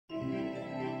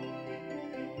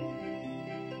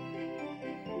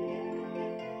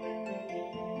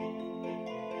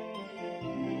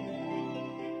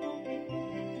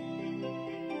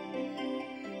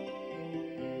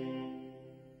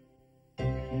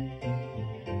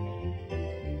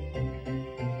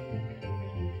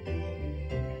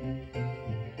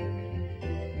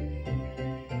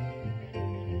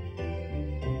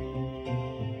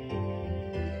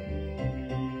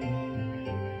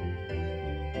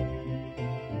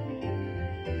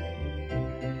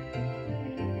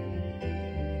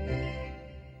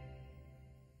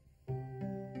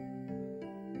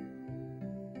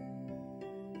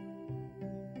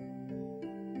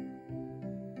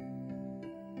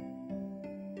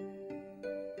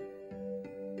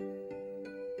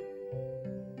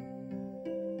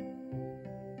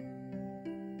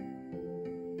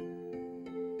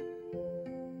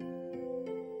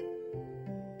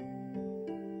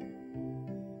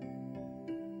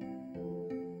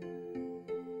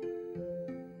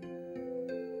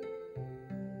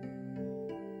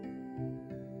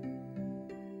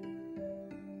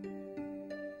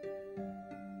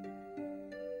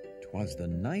'Twas the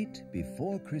night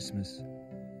before Christmas,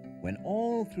 when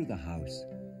all through the house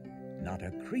not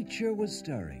a creature was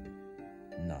stirring,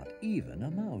 not even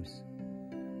a mouse.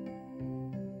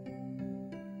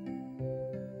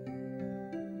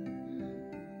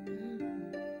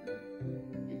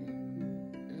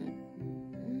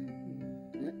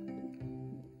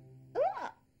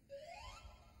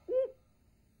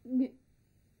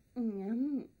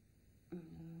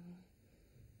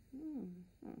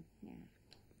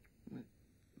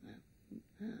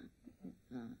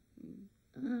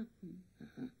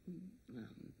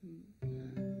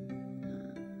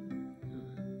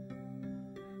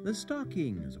 The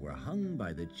stockings were hung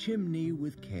by the chimney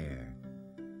with care,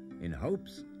 in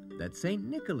hopes that St.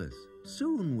 Nicholas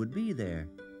soon would be there.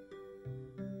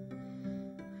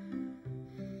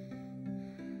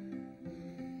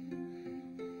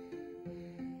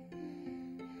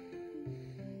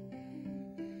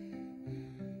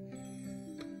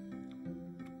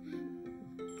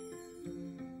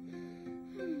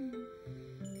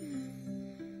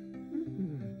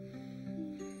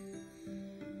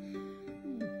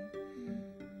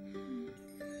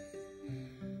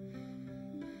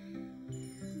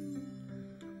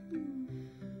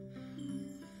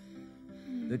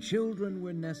 The children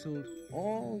were nestled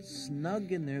all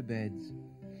snug in their beds,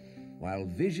 while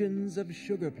visions of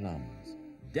sugar plums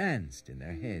danced in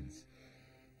their heads.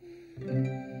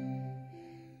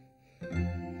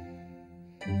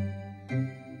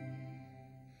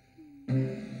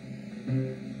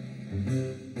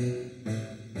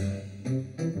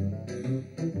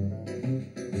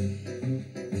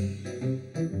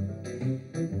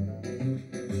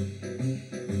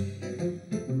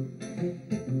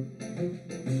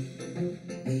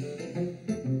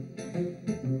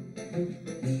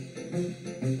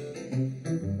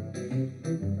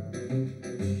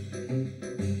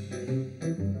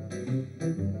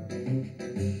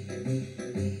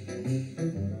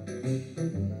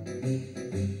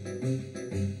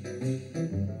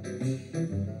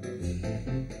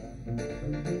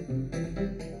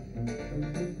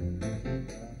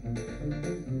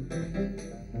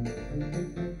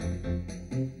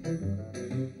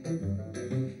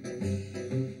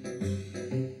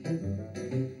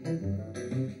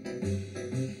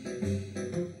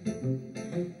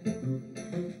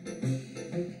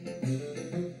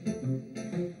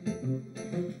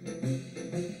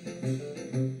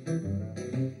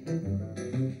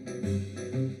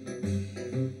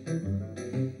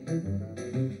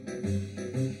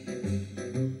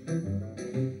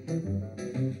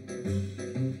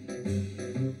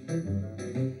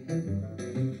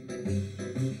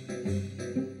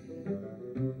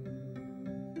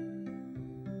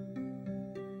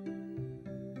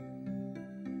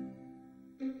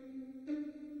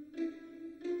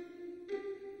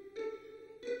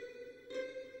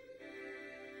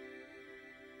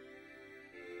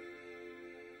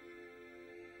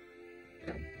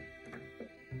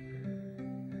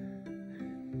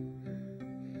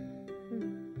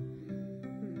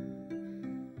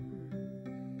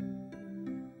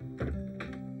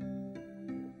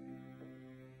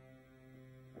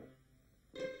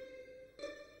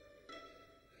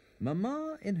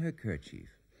 Mamma in her kerchief,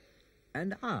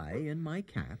 and I in my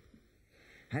cap,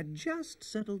 had just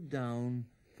settled down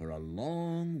for a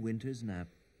long winter's nap.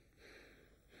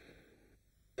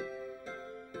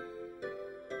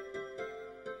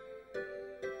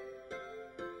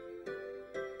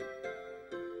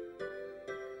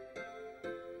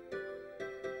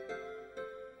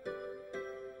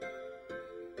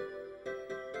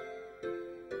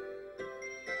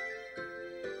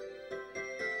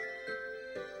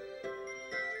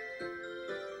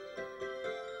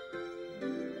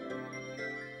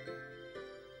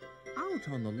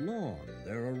 Out on the lawn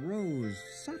there arose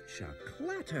such a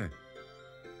clatter.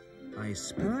 I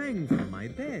sprang from my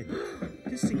bed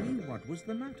to see what was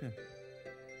the matter.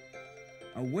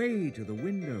 Away to the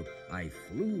window I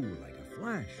flew like a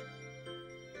flash,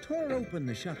 tore open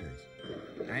the shutters,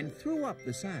 and threw up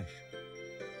the sash.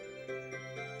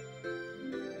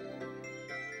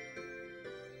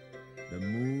 The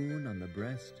moon on the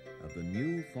breast of the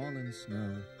new fallen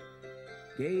snow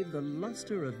gave the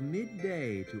luster of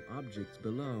midday to objects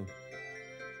below.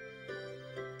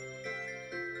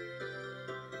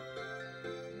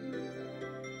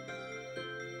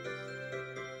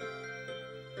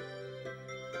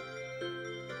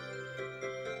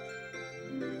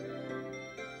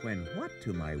 When what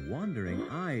to my wandering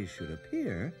eyes should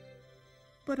appear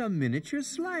but a miniature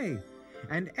sleigh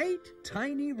and 8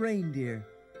 tiny reindeer,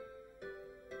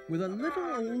 with a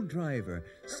little old driver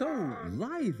so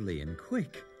lively and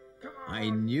quick, I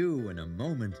knew in a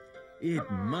moment It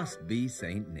must be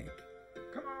Saint Nick.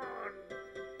 Come on!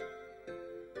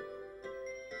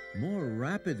 More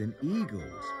rapid than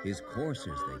eagles, his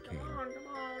coursers they came.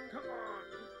 Come on!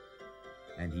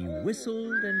 And he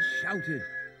whistled and shouted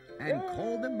and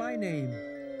called them by name.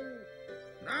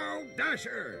 Now,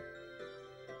 Dasher!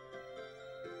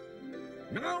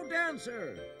 Now,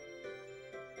 Dancer!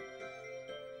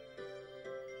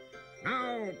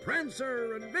 Now,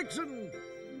 Prancer and Vixen!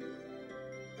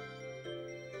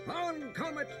 On,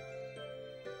 Comet!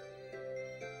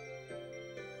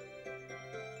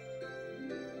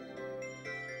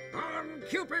 On,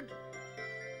 Cupid!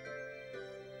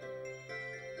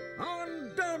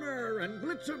 On, Donner and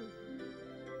Blitzen!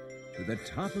 To the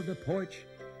top of the porch,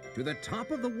 to the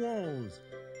top of the walls.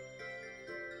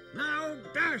 Now,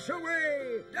 dash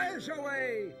away! Dash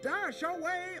away! Dash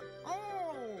away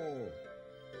all!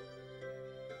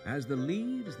 As the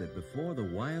leaves that before the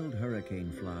wild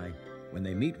hurricane fly, when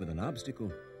they meet with an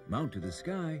obstacle, mount to the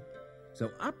sky,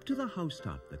 so up to the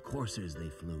housetop the coursers they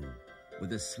flew,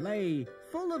 with a sleigh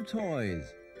full of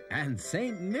toys, and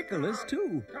St. Nicholas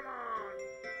too. Come on!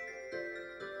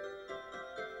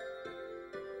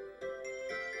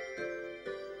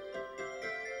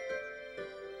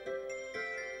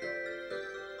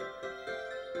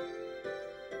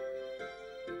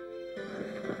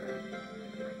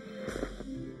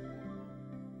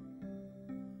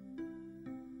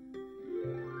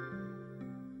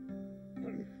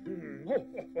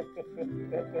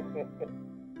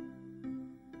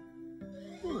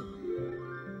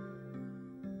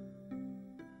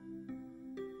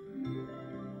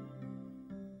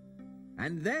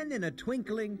 And then in a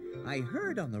twinkling, I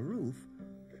heard on the roof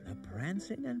the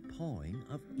prancing and pawing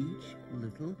of each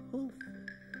little hoof.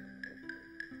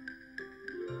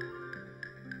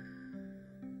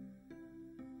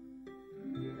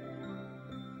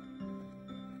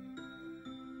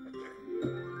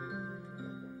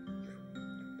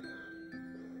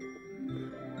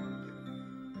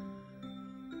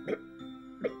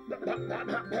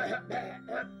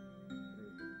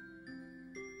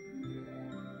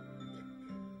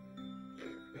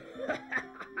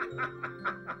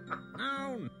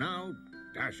 Now,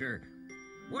 Dasher,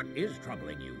 what is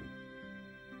troubling you?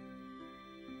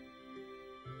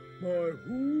 My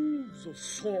hooves are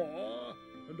sore,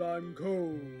 and I'm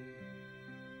cold.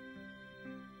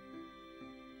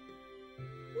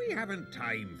 We haven't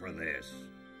time for this.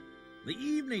 The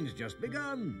evening's just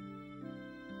begun.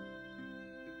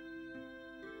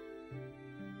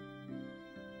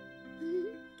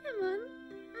 Come on,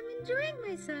 I'm enjoying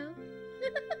myself.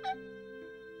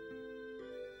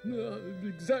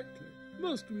 Exactly.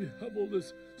 Must we have all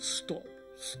this stop,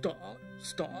 start,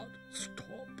 start,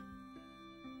 stop?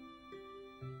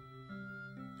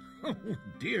 Oh,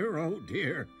 dear, oh,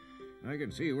 dear. I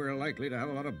can see we're likely to have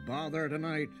a lot of bother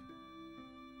tonight.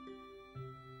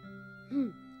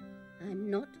 I'm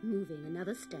not moving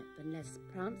another step unless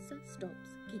Prancer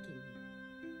stops kicking me.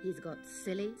 He's got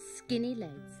silly, skinny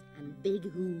legs and big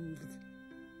hooves.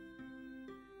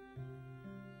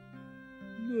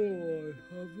 No, I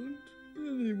haven't.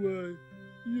 Anyway,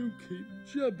 you keep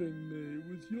jabbing me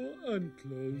with your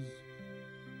antlers.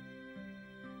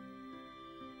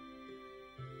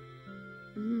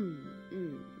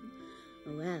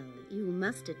 Well, you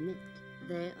must admit,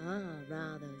 they are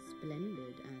rather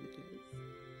splendid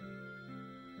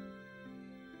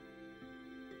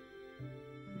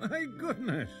antlers. My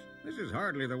goodness, this is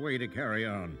hardly the way to carry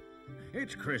on.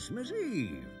 It's Christmas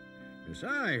Eve.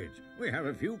 Besides, we have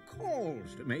a few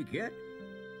calls to make yet.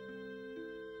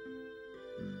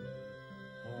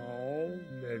 How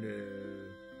many?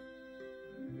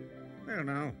 Well,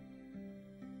 now.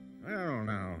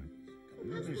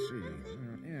 Let me see.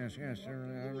 Yes.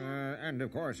 And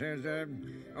of course, there's,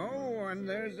 and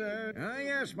there's,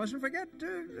 yes, mustn't forget,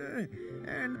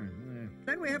 and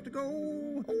then we have to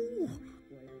go,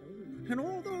 and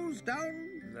all those down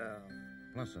there.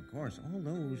 Plus, of course, all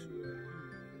those.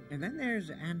 And then there's,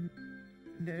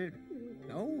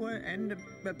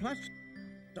 plus,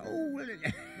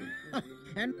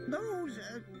 and those,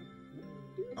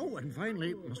 and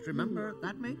finally, must remember,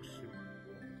 that makes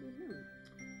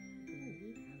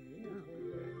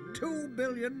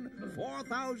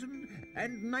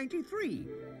 2,004,093,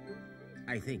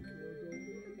 I think.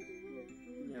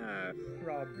 No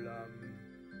problem.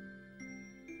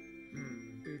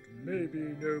 It may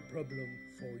be no problem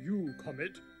for you,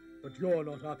 Comet, but you're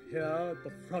not up here at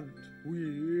the front.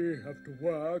 We have to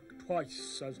work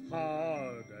twice as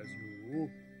hard as you.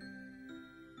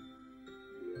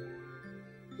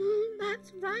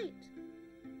 That's right.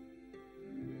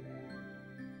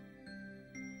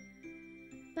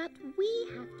 But we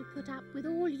have to put up with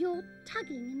all your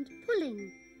tugging and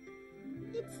pulling.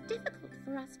 It's difficult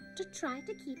for us to try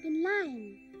to keep in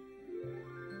line.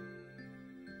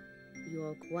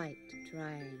 You're quite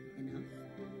trying enough,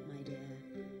 my dear.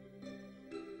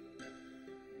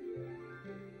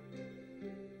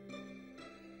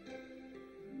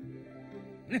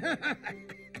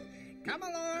 Come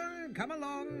along, come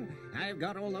along. I've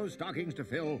got all those stockings to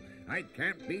fill. I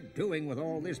can't be doing with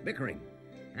all this bickering.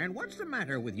 And what's the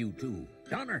matter with you two?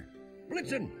 Donner,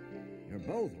 Blitzen, you're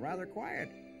both rather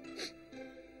quiet.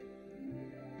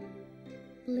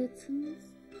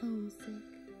 Blitzen's homesick.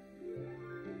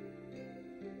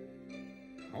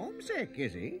 Homesick,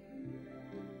 is he?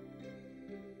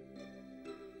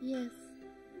 Yes,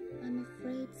 I'm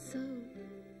afraid so.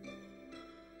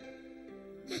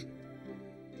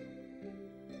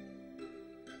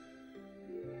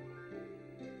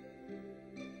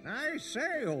 I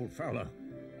say, old fellow,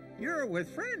 you're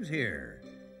with friends here,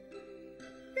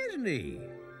 isn't he?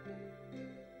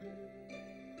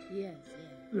 Yes.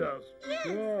 Yes.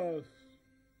 Yes.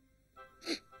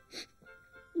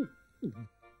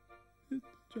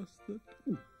 It's just that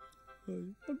I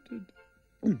wanted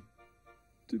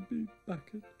to be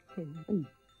back at home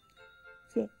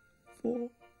for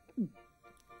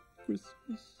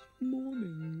Christmas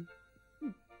morning.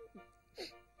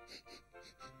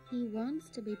 He wants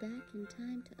to be back in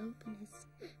time to open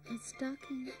his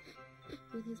stocking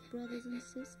with his brothers and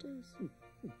sisters.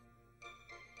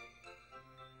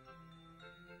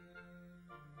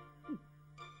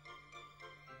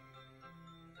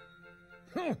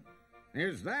 Oh,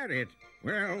 is that it?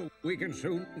 Well, we can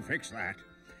soon fix that.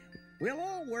 We'll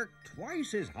all work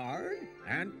twice as hard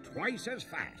and twice as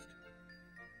fast.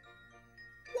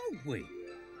 Won't we?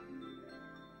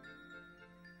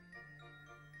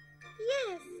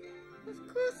 Yes,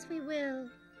 of course we will.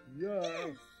 Yes.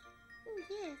 Oh,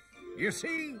 yes. You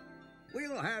see,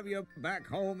 we'll have you back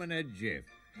home in a jiff.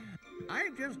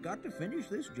 I've just got to finish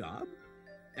this job,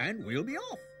 and we'll be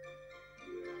off.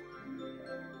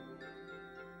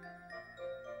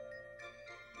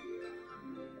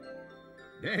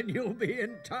 Then you'll be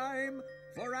in time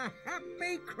for a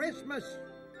happy Christmas.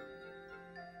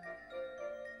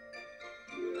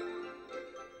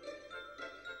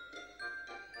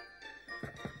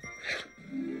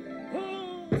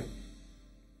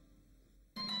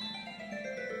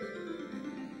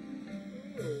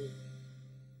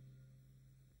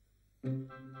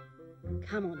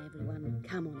 Come on, everyone.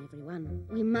 Come on, everyone.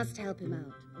 We must help him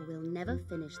out, or we'll never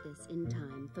finish this in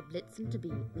time for Blitzen to be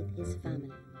with his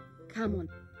family. Come on.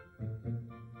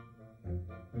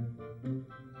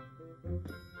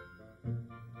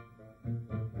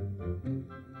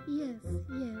 Yes,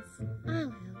 I'll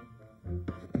help.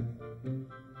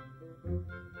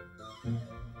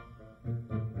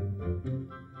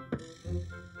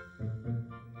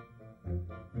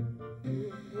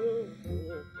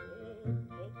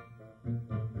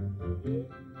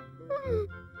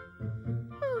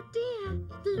 Oh dear,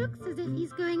 it looks as if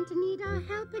he's going to need our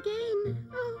help again.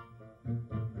 Oh.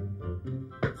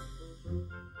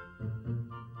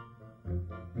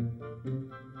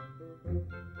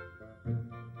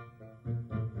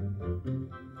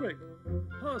 Quick,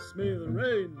 pass me the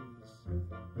reins.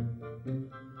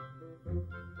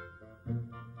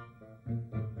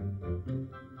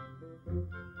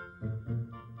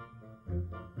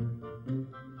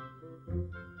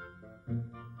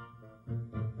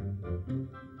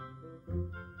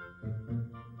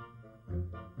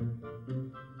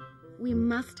 We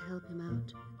must help him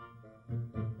out.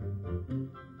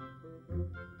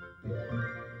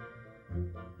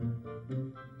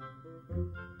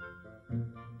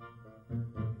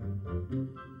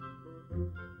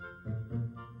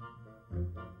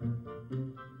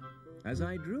 As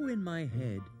I drew in my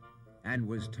head and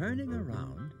was turning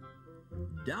around,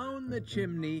 down the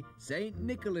chimney St.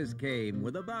 Nicholas came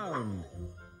with a bound.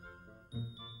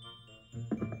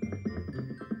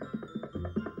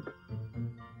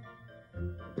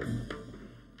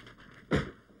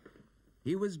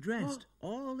 He was dressed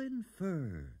all in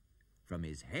fur, from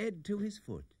his head to his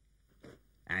foot,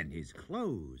 and his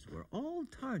clothes were all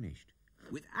tarnished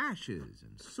with ashes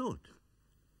and soot.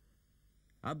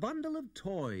 A bundle of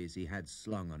toys he had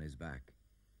slung on his back,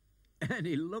 and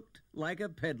he looked like a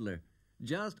peddler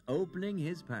just opening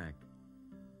his pack.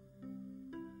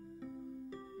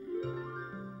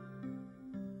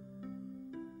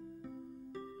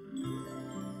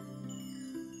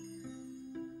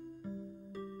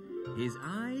 His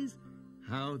eyes,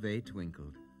 how they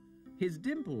twinkled. His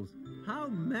dimples, how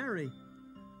merry.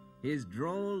 His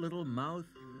droll little mouth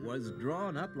was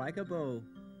drawn up like a bow,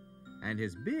 and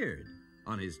his beard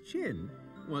on his chin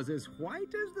was as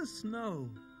white as the snow.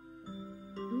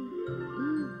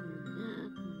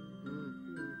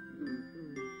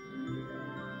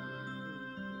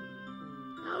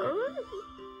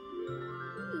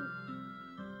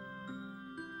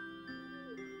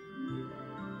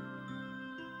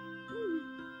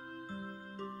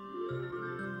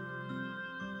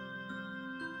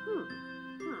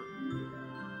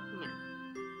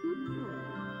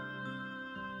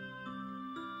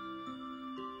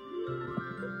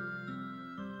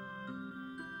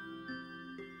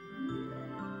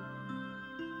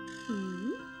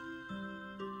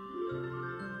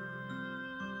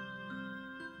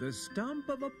 The stump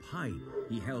of a pipe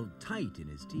he held tight in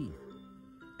his teeth,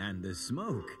 and the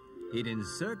smoke, it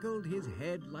encircled his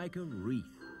head like a wreath.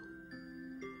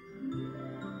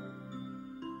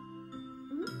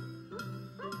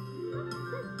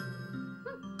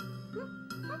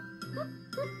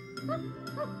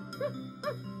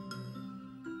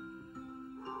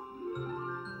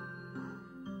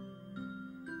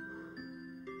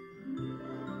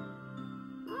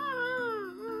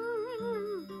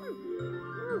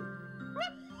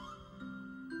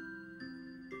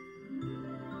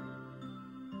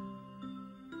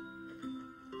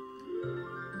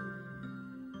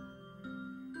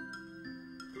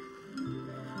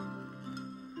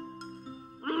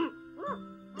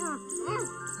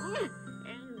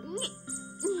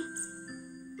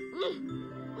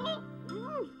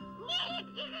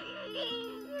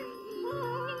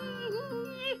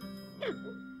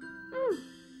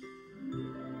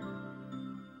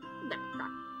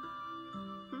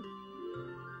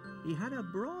 He had a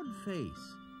broad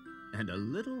face and a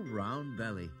little round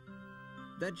belly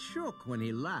that shook when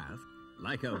he laughed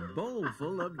like a bowl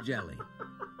full of jelly.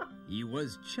 He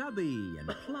was chubby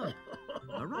and plump,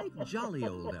 a right jolly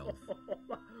old elf.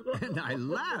 And I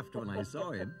laughed when I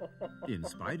saw him, in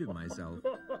spite of myself.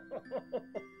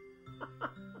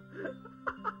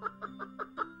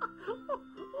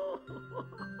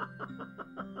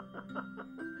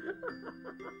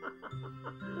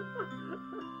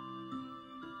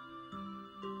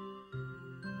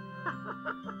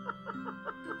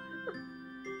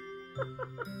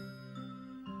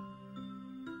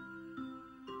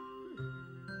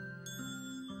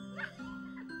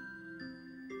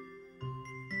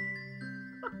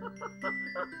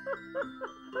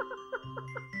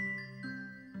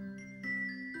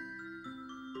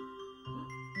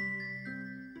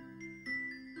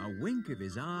 A wink of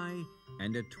his eye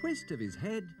and a twist of his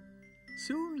head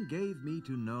soon gave me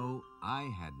to know I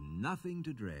had nothing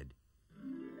to dread.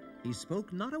 He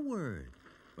spoke not a word,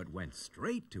 but went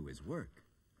straight to his work,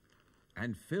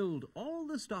 and filled all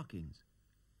the stockings,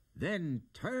 then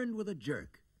turned with a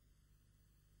jerk.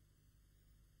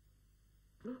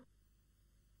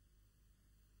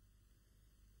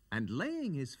 And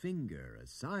laying his finger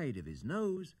aside of his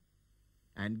nose,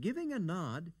 and giving a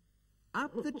nod,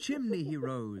 up the chimney he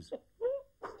rose.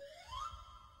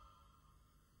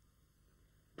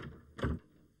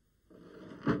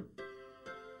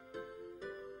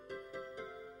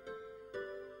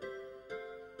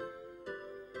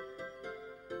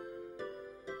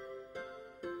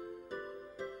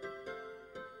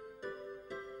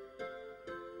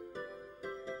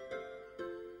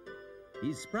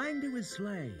 He sprang to his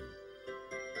sleigh.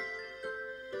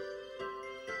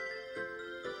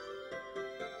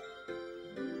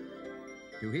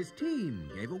 To his team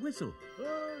gave a whistle.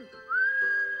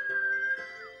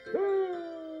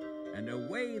 And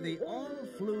away they all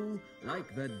flew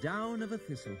like the down of a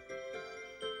thistle.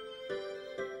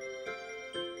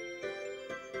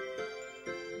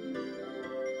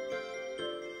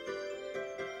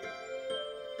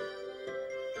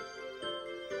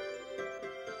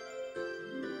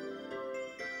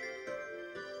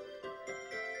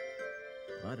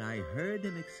 But I heard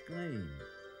him exclaim,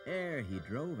 ere he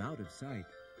drove out of sight,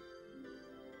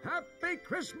 "Happy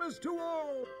Christmas to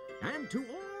all, and to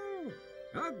all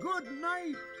a good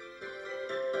night."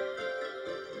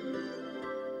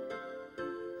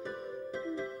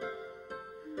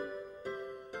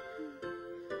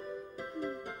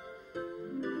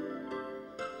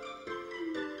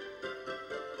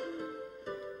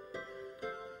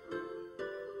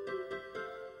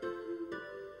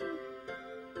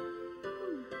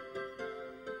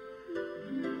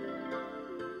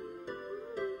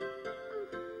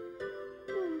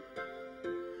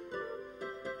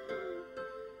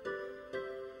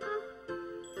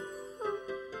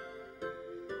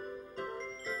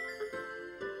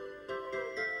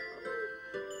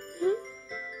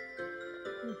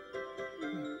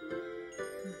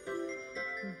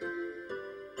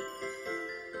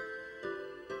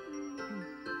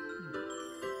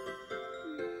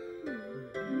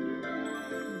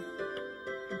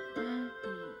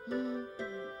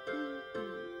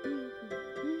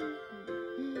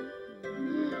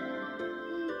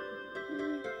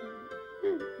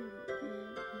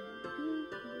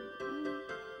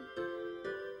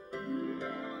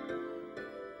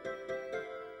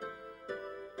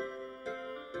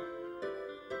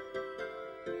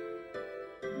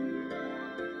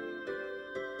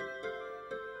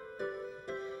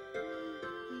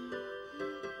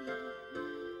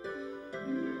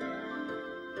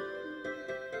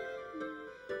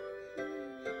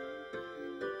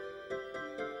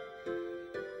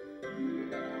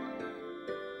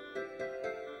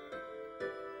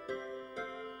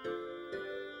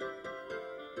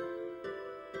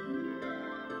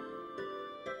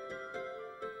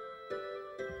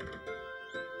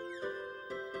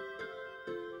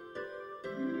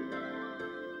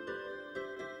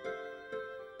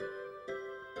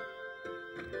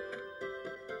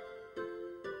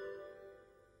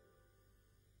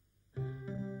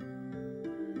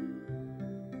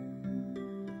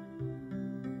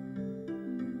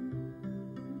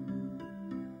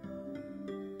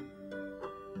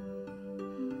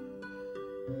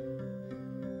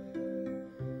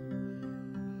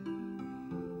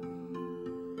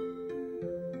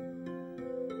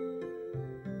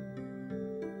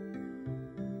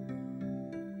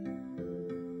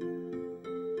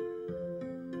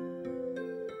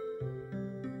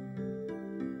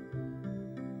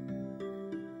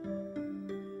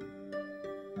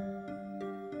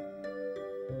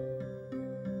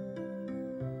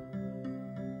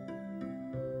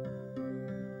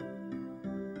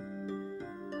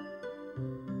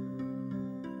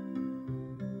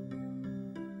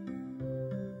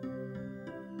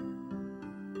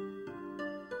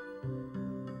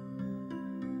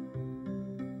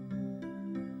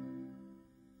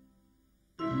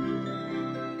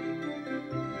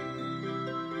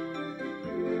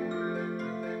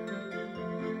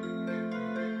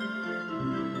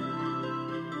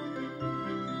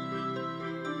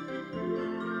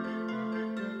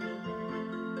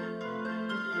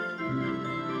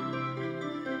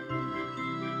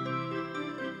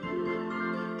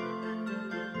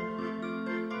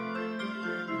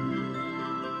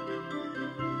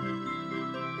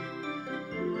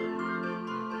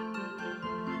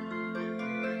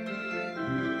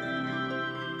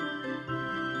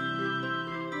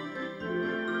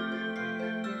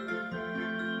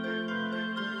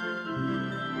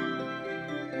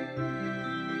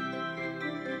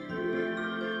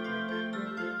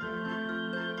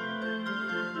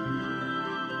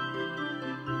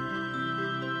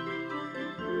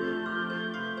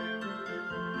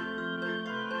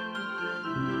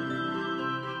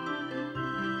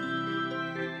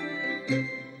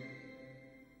 Twas.